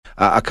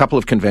a couple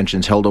of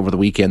conventions held over the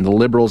weekend, the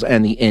Liberals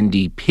and the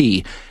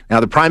NDP. Now,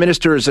 the Prime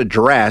Minister's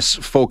address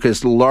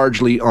focused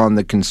largely on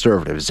the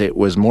Conservatives. It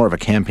was more of a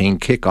campaign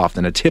kickoff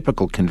than a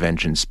typical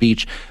convention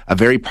speech, a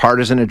very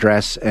partisan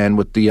address, and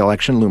with the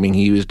election looming,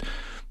 he used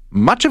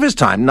much of his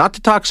time not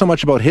to talk so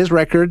much about his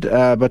record,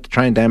 but to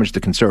try and damage the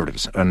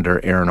Conservatives under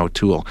Erin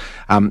O'Toole.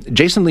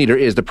 Jason Leader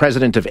is the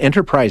president of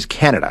Enterprise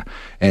Canada,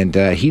 and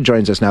he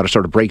joins us now to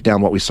sort of break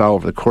down what we saw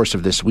over the course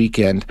of this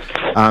weekend.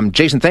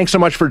 Jason, thanks so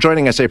much for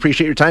joining us. I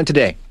appreciate your time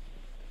today.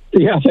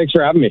 Yeah, thanks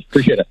for having me.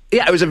 Appreciate it.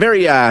 Yeah, it was a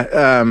very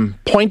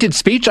pointed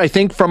speech, I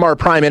think, from our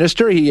Prime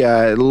Minister. He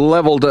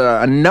leveled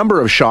a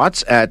number of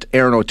shots at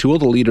Erin O'Toole,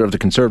 the leader of the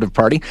Conservative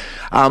Party.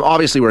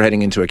 Obviously, we're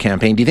heading into a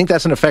campaign. Do you think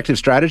that's an effective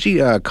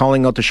strategy,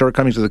 calling out the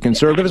shortcons of the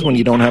Conservatives when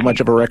you don't have much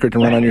of a record to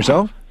run on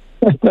yourself?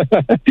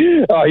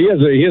 Oh, he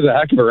has a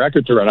heck of a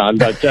record to run on,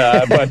 but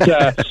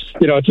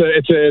you know,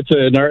 it's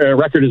a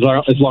record as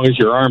long as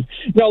your arm.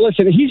 No,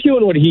 listen, he's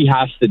doing what he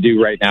has to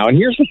do right now, and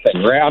here's the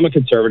thing, right? I'm a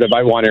conservative.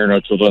 I want Erin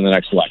O'Toole to win the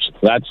next election. So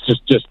that's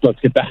just let's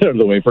get that out of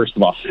the way first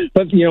of all.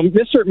 But you know,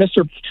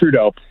 Mr.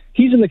 Trudeau,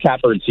 he's in the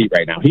catbird seat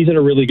right now. He's in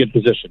a really good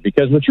position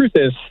because the truth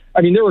is,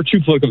 I mean, there were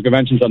 2 political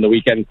conventions on the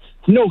weekend.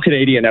 No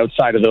Canadian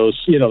outside of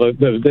those, you know,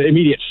 the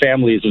immediate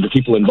families of the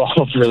people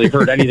involved really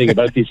heard anything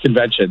about these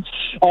conventions.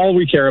 All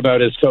we care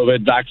about is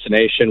COVID,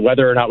 vaccination,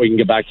 whether or not we can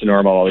get back to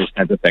normal, all these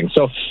kinds of things.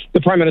 So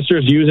the Prime Minister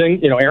is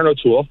using, you know, Erin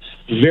O'Toole,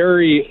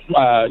 very,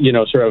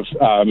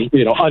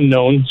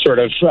 unknown sort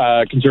of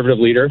conservative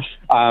leader,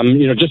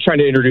 just trying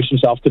to introduce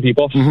himself to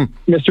people.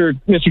 Mm-hmm.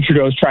 Mr.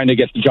 Trudeau is trying to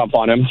get the jump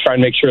on him, trying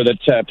to make sure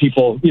that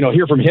people,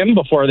 hear from him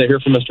before they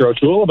hear from Mr.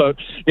 O'Toole about,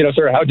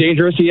 sort of how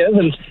dangerous he is.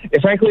 And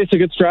frankly, it's a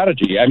good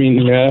strategy. I mean,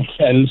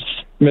 and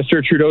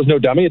Mr. Trudeau's no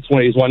dummy. It's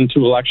why he's won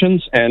 2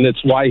 elections, and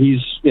it's why he's,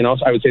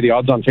 I would say the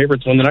odds-on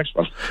favorite to win the next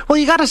one. Well,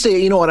 you got to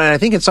say, and I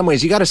think in some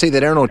ways you got to say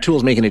that Erin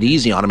O'Toole's making it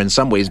easy on him in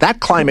some ways. That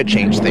climate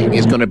change thing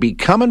is going to be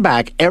coming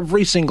back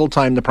every single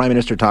time the Prime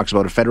Minister talks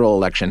about a federal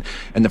election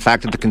and the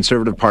fact that the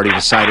Conservative Party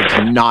decided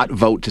to not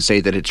vote to say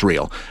that it's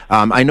real.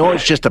 I know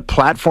it's just a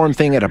platform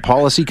thing at a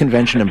policy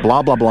convention and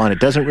blah, blah, blah, and it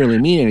doesn't really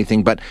mean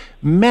anything, but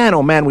man,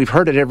 oh man, we've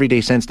heard it every day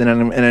since then,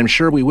 and I'm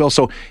sure we will.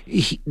 So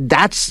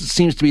that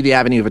seems to be the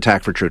avenue of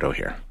attack for Trudeau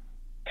here.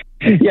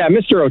 Yeah,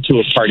 Mr.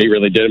 O'Toole's party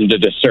really did him a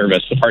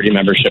disservice, the party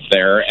membership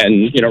there.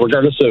 And,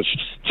 regardless of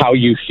how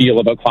you feel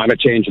about climate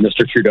change and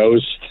Mr.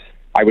 Trudeau's,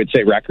 I would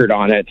say, record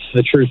on it,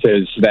 the truth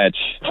is that,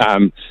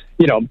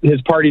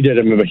 his party did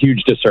him a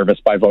huge disservice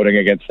by voting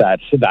against that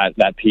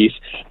piece.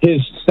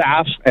 His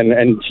staff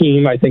and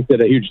team, I think,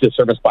 did a huge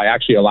disservice by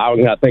actually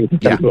allowing that thing to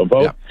come to a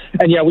vote. Yeah.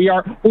 And, we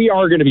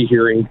are going to be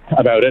hearing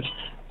about it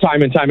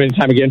time and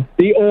time again.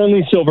 The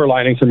only silver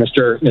lining for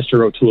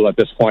Mr. O'Toole at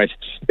this point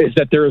is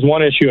that there is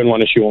one issue and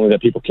one issue only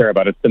that people care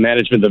about. It's the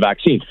management of the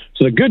vaccine.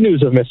 So the good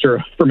news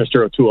for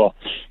Mr. O'Toole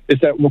is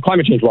that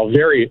climate change, while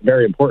very,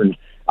 very important,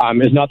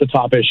 is not the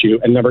top issue.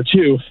 And number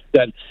 2,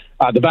 that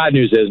the bad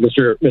news is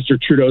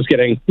Mr. Trudeau's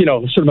getting,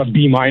 sort of a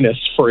B-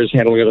 for his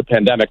handling of the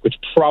pandemic, which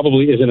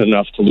probably isn't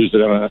enough to lose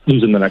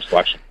in the next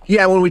election.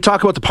 Yeah, when we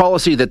talk about the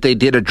policy that they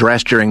did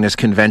address during this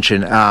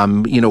convention,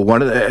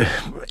 one of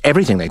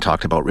everything they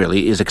talked about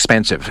really is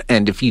expensive.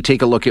 And if you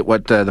take a look at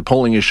what the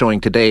polling is showing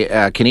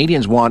today,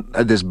 Canadians want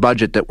this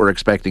budget that we're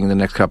expecting in the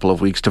next couple of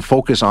weeks to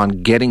focus on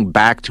getting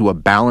back to a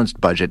balanced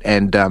budget.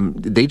 And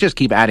they just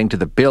keep adding to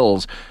the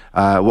bills.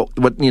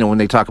 When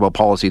they talk about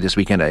policy this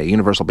weekend, a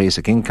universal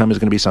basic income is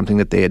going to be something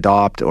that they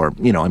adopt, or,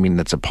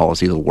 that's a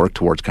policy they'll work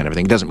towards kind of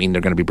thing. Doesn't mean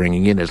they're going to be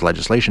bringing in as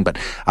legislation, but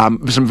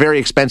some very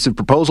expensive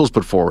proposals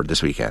put forward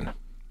this weekend.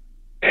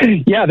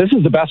 Yeah, this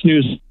is the best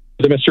news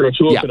that Mr.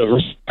 O'Toole could have,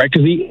 right?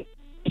 Because the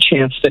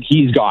chance that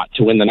he's got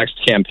to win the next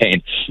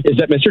campaign is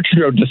that Mr.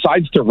 Trudeau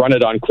decides to run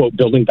it on, quote,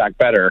 building back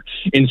better,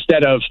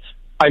 instead of,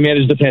 I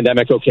managed the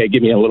pandemic. Okay,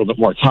 give me a little bit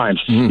more time.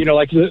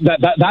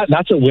 Mm-hmm.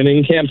 That's a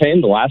winning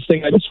campaign. The last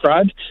thing I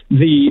described,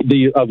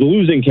 the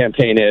losing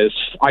campaign is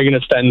I'm going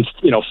to spend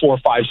 $400,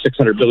 $500,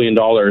 $600 billion,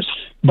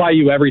 buy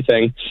you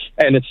everything,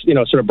 and it's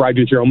sort of bribe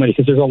you with your own money,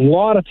 because there's a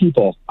lot of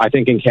people I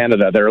think in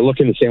Canada that are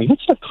looking and saying,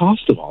 what's the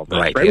cost of all this?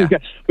 Right? Yeah.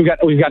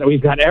 We've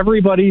got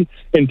everybody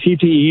in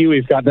PPE.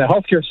 We've got the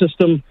healthcare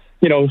system,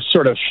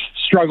 sort of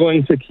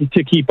struggling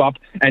to keep up.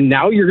 And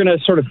now you're going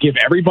to sort of give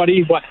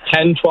everybody,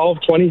 10, 12,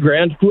 20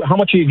 grand? How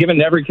much are you giving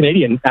to every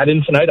Canadian ad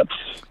infinitum?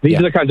 These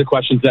are the kinds of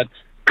questions that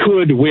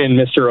could win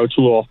Mr.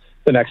 O'Toole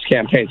the next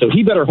campaign. So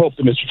he better hope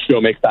that Mr.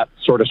 Trudeau makes that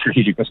sort of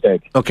strategic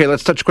mistake. Okay,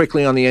 let's touch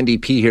quickly on the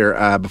NDP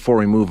here before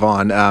we move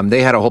on.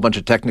 They had a whole bunch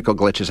of technical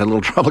glitches, had a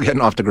little trouble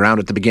getting off the ground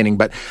at the beginning,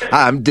 but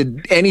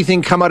did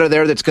anything come out of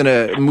there that's going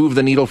to move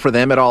the needle for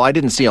them at all? I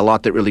didn't see a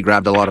lot that really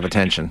grabbed a lot of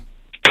attention.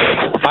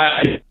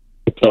 I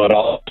don't know at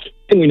all.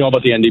 The thing we know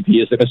about the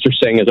NDP is that Mr.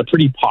 Singh is a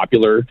pretty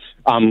popular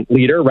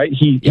leader, right?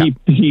 He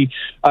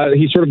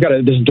sort of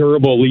got this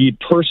durable lead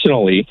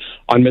personally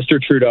on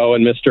Mr. Trudeau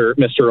and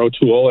Mr.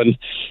 O'Toole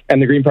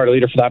and the Green Party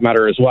leader for that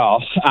matter as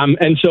well.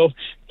 And so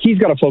he's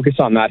got to focus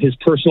on that. His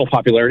personal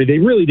popularity, they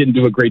really didn't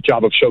do a great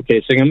job of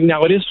showcasing him.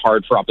 Now, it is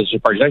hard for opposition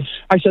parties.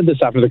 I said this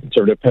after the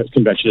Conservative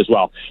convention as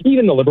well.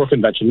 Even the Liberal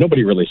convention,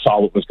 nobody really saw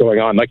what was going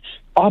on. Like,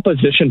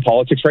 opposition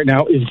politics right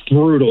now is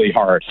brutally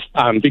hard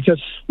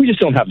because we just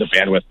don't have the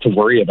bandwidth to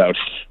worry about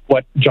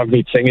what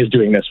Jagmeet Singh is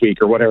doing this week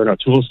or what Erin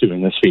O'Toole's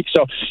doing this week.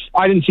 So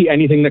I didn't see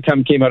anything that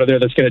came out of there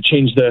that's going to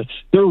change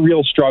their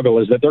real struggle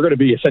is that they're going to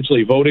be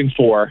essentially voting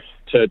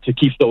to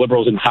keep the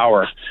Liberals in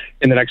power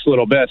in the next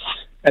little bit.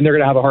 And they're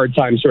going to have a hard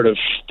time sort of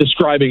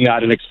describing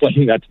that and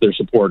explaining that to their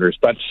supporters.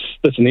 But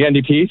listen, the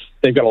NDP,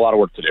 they've got a lot of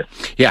work to do.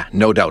 Yeah,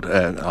 no doubt.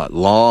 A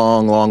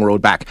long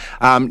road back.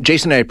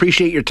 Jason, I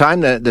appreciate your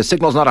time. The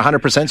signal's not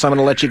 100%, so I'm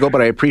going to let you go,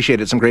 but I appreciate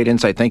it. Some great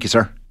insight. Thank you,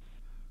 sir.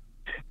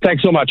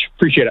 Thanks so much.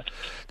 Appreciate it.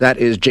 That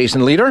is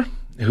Jason Leader,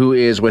 who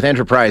is with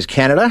Enterprise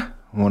Canada,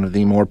 one of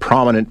the more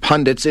prominent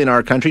pundits in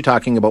our country,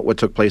 talking about what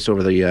took place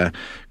over the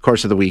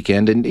course of the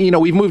weekend. And,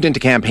 we've moved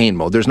into campaign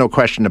mode. There's no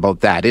question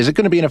about that. Is it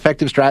going to be an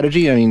effective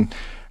strategy? I mean,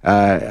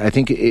 I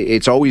think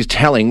it's always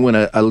telling when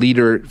a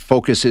leader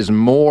focuses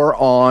more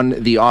on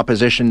the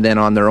opposition than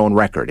on their own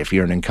record if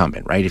you're an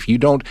incumbent, right? If you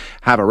don't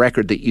have a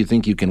record that you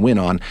think you can win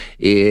on,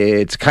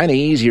 it's kind of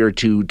easier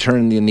to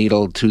turn the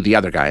needle to the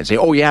other guy and say,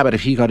 oh, yeah, but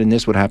if he got in,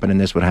 this would happen, and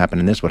this would happen,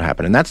 and this would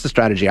happen. And that's the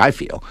strategy I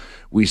feel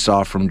we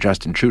saw from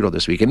Justin Trudeau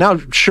this week. And now,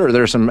 sure,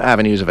 there are some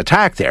avenues of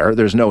attack there.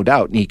 There's no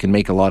doubt. And he can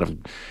make a lot of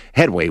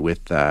headway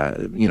with,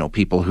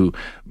 people who,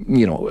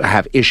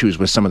 have issues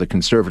with some of the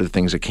conservative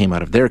things that came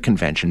out of their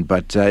convention.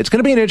 But it's going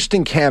to be an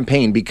interesting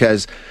campaign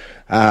because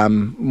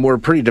we're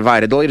pretty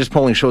divided. The latest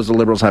polling shows the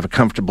Liberals have a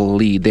comfortable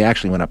lead. They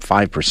actually went up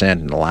 5%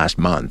 in the last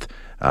month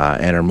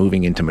and are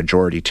moving into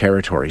majority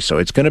territory. So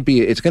it's going to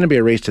be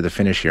a race to the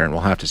finish here, and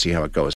we'll have to see how it goes.